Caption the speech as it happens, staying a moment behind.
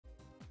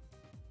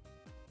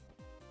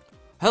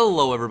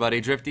Hello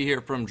everybody, Drifty here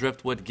from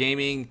Driftwood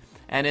Gaming,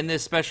 and in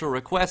this special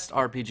request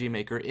RPG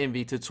Maker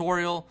Envy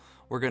tutorial,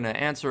 we're going to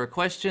answer a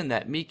question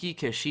that Miki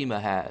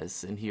Kashima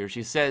has. And here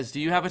she says,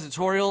 do you have a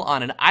tutorial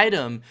on an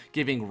item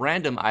giving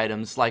random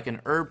items like an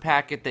herb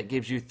packet that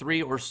gives you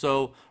 3 or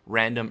so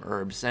random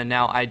herbs? And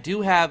now I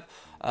do have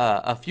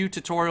a few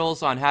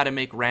tutorials on how to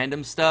make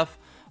random stuff.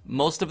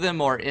 Most of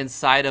them are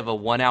inside of a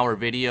 1-hour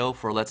video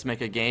for Let's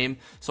Make a Game,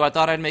 so I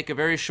thought I'd make a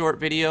very short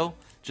video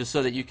just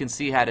so that you can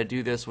see how to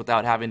do this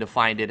without having to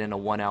find it in a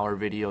 1-hour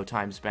video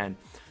time span.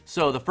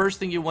 So the first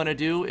thing you want to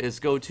do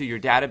is go to your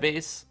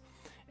database,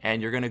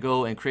 and you're going to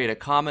go and create a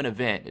common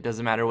event. It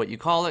doesn't matter what you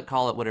call it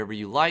whatever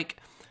you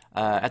like.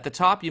 At the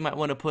top you might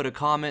want to put a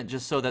comment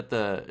just so that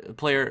the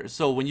player,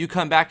 so when you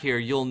come back here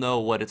you'll know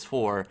what it's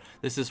for.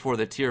 This is for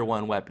the tier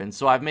 1 weapon.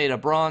 So I've made a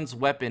bronze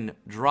weapon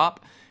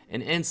drop,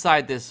 and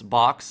inside this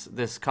box,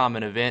 this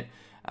common event,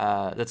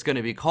 that's going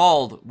to be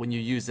called when you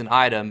use an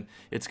item,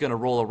 it's going to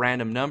roll a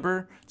random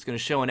number, it's going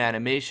to show an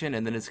animation,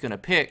 and then it's going to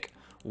pick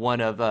one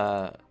of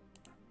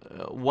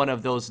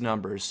those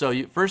numbers.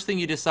 So first thing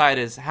you decide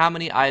is how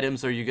many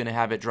items are you going to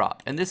have it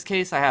drop. In this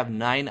case I have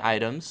 9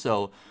 items,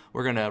 so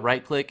we're going to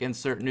right click,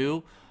 insert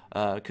new,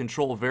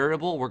 control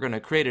variable. We're going to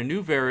create a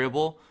new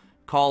variable,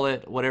 call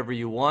it whatever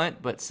you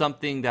want, but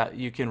something that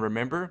you can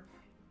remember.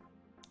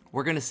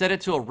 We're going to set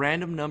it to a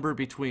random number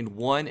between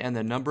 1 and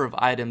the number of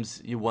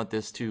items you want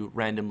this to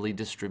randomly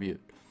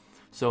distribute.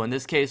 So in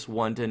this case,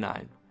 1 to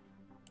 9.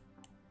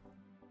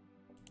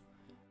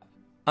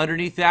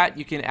 Underneath that,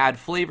 you can add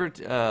flavor,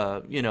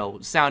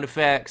 sound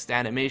effects,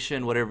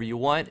 animation, whatever you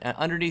want. And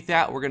underneath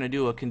that, we're going to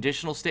do a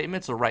conditional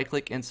statement. So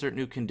right-click, insert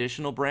new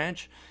conditional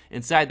branch.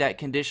 Inside that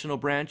conditional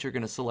branch, you're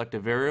going to select a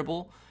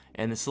variable,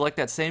 and then select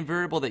that same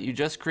variable that you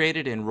just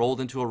created and rolled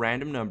into a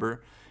random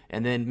number.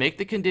 And then make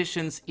the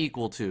conditions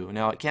equal to.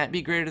 Now it can't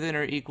be greater than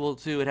or equal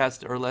to, it has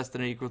to, or less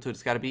than or equal to.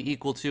 It's got to be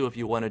equal to if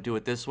you want to do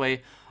it this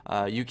way.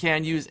 You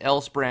can use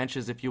else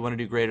branches if you want to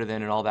do greater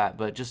than and all that,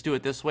 but just do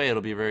it this way.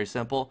 It'll be very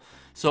simple.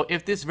 So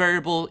if this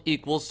variable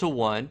equals to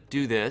 1,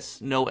 do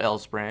this, no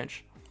else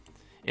branch.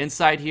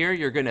 Inside here,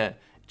 you're going to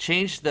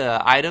change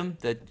the item,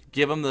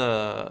 give them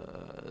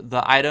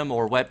the item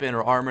or weapon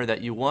or armor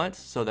that you want.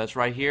 So that's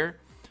right here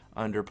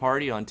under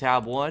party on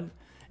tab 1.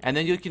 And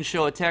then you can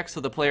show a text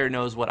so the player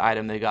knows what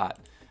item they got.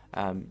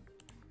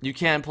 You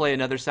can play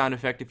another sound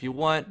effect if you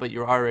want, but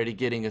you're already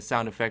getting a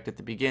sound effect at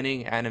the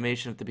beginning,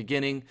 animation at the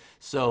beginning,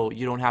 so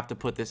you don't have to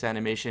put this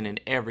animation in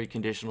every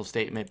conditional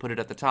statement. Put it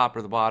at the top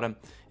or the bottom,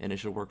 and it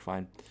should work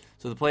fine.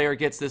 So the player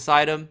gets this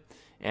item,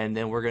 and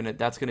then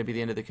that's gonna be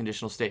the end of the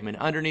conditional statement.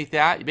 Underneath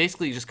that,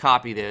 basically you just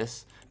copy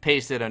this,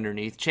 paste it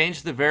underneath,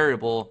 change the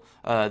variable,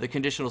 the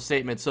conditional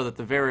statement, so that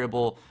the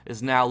variable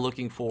is now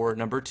looking for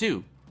number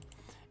 2.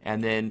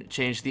 And then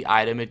change the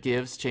item it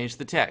gives, change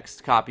the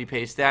text, copy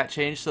paste that,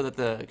 change so that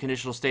the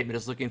conditional statement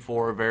is looking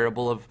for a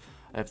variable of,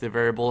 if the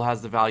variable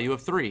has the value of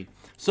 3.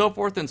 So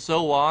forth and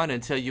so on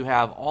until you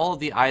have all of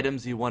the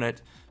items you want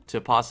it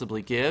to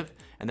possibly give,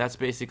 and that's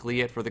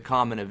basically it for the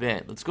common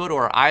event. Let's go to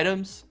our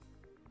items.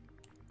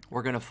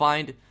 We're going to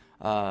find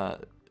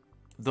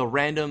the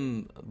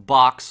random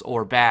box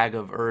or bag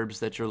of herbs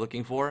that you're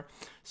looking for.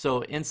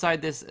 So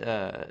inside this,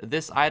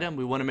 this item,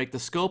 we want to make the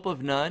scope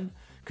of none.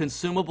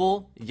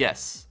 Consumable,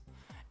 yes.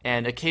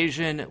 And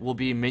occasion will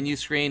be menu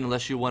screen.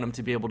 Unless you want them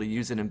to be able to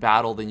use it in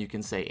battle, then you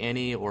can say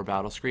any or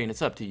battle screen.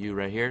 It's up to you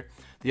right here.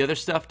 The other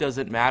stuff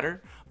doesn't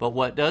matter, but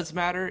what does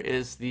matter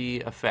is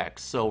the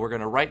effects. So we're going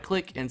to right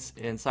click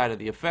inside of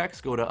the effects,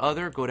 go to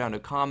other, go down to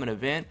common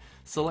event,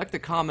 select the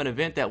common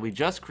event that we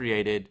just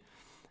created,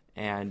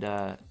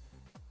 and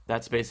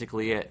that's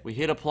basically it. We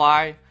hit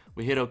apply,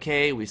 we hit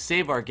OK, we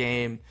save our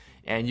game,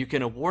 and you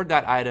can award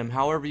that item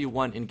however you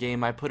want in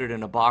game. I put it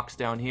in a box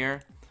down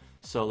here.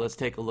 So let's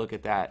take a look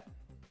at that.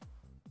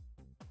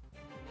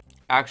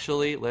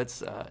 Actually,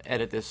 let's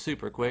edit this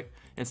super quick.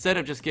 Instead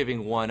of just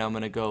giving 1, I'm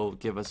going to go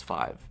give us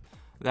 5.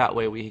 That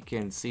way we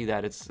can see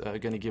that it's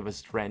going to give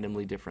us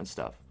randomly different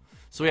stuff.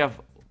 So we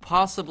have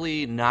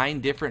possibly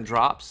 9 different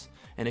drops,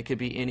 and it could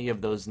be any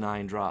of those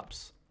 9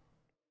 drops.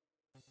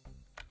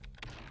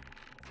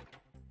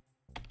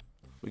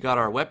 We got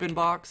our weapon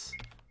box.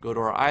 Go to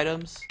our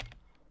items.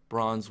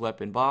 Bronze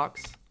weapon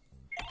box.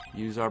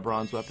 Use our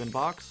bronze weapon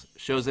box.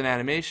 Shows an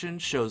animation,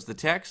 shows the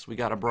text. We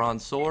got a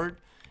bronze sword.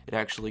 It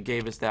actually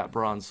gave us that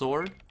bronze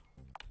sword.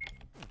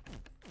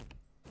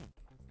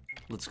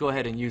 Let's go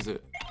ahead and use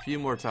it a few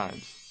more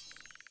times.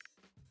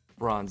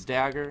 Bronze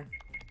dagger.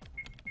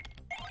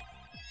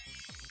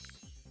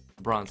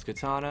 Bronze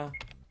katana.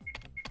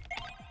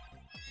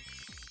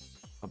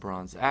 A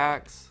bronze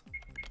axe.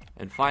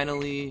 And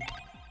finally,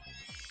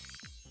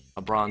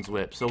 a bronze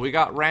whip. So we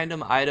got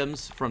random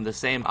items from the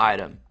same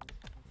item.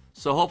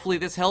 So hopefully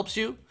this helps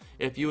you.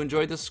 If you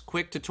enjoyed this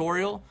quick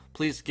tutorial,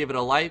 please give it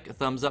a like. A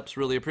thumbs up's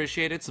really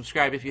appreciated.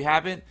 Subscribe if you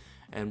haven't,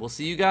 and we'll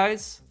see you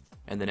guys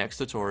in the next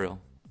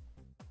tutorial.